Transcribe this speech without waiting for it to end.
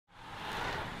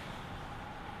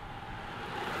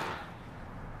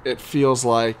it feels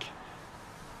like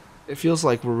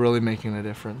we're really making a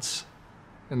difference.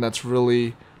 And that's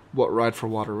really what Ride for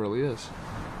Water really is.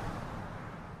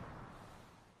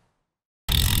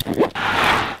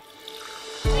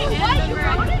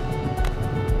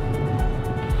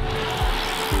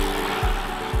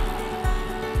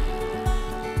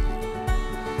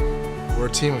 We're a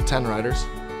team of 10 riders,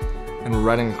 and we're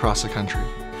riding across the country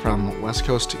from West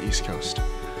Coast to East Coast.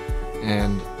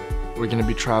 And we're going to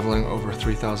be traveling over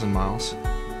 3,000 miles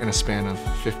in a span of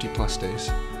 50 plus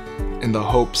days in the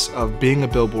hopes of being a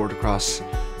billboard across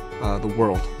the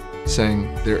world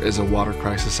saying there is a water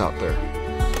crisis out there.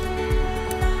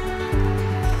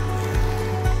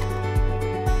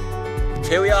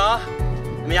 Here we are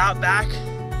in the outback.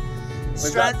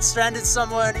 Stranded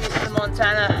somewhere in eastern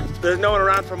Montana. There's no one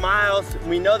around for miles.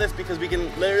 We know this because we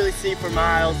can literally see for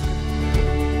miles.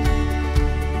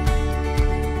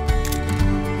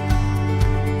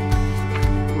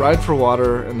 Ride for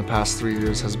Water in the past 3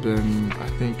 years has been, I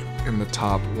think, in the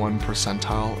top 1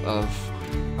 percentile of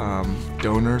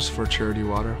donors for charity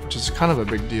water, which is kind of a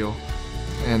big deal.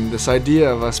 And this idea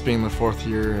of us being the 4th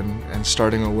year and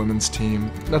starting a women's team,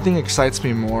 nothing excites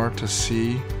me more to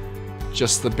see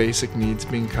just the basic needs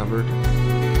being covered.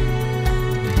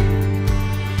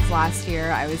 Last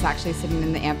year, I was actually sitting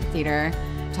in the amphitheater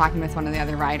talking with one of the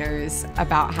other riders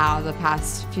about how the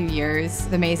past few years,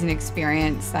 the amazing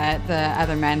experience that the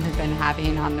other men have been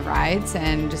having on the rides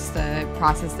and just the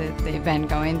process that they've been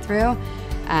going through.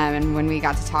 And when we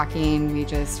got to talking, we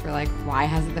just were like, why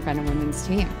hasn't there been a women's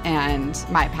team? And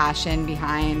my passion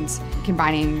behind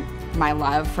combining my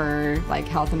love for like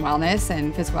health and wellness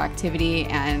and physical activity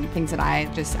and things that I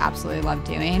just absolutely love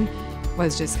doing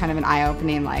was just kind of an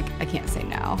eye-opening, like, I can't say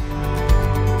no.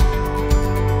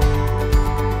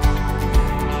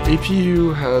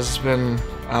 APU has been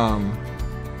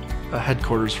a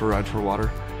headquarters for Ride for Water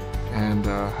and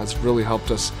has really helped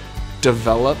us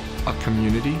develop a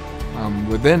community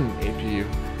within APU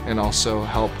and also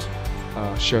helped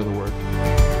share the word.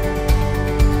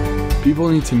 People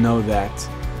need to know that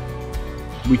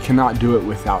we cannot do it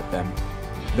without them,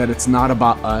 that it's not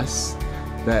about us,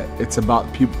 that it's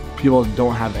about people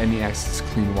don't have any access to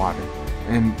clean water.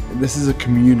 And this is a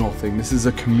communal thing, this is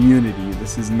a community,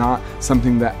 this is not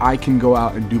something that I can go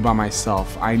out and do by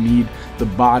myself. I need the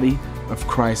body of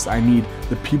Christ, I need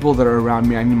the people that are around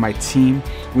me, I need my team,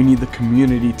 we need the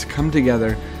community to come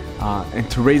together and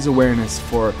to raise awareness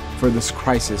for this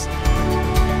crisis.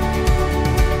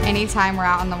 Anytime we're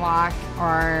out on the walk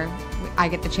or I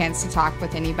get the chance to talk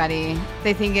with anybody,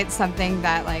 they think it's something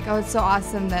that like, oh, it's so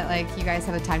awesome that like you guys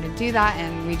have the time to do that,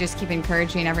 and we just keep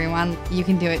encouraging everyone, you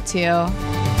can do it too.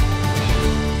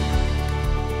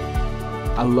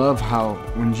 I love how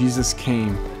when Jesus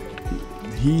came,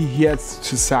 he had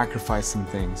to sacrifice some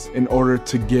things in order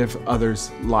to give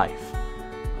others life.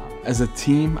 As a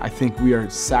team, I think we are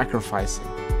sacrificing.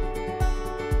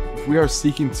 If we are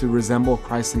seeking to resemble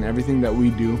Christ in everything that we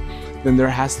do, then there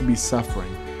has to be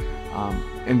suffering.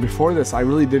 And before this, I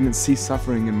really didn't see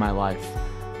suffering in my life.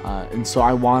 And so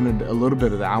I wanted a little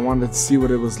bit of that. I wanted to see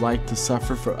what it was like to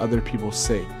suffer for other people's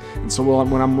sake. And so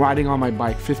when I'm riding on my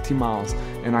bike 50 miles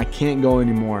and I can't go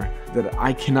anymore, that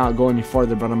I cannot go any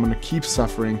farther, but I'm going to keep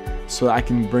suffering so that I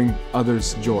can bring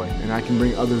others joy and I can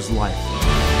bring others life.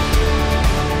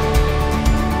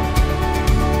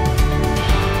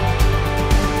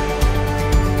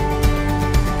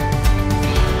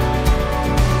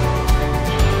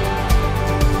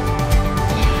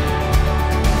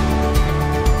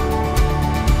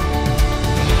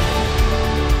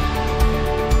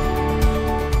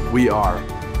 We are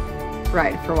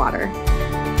Ride for Water.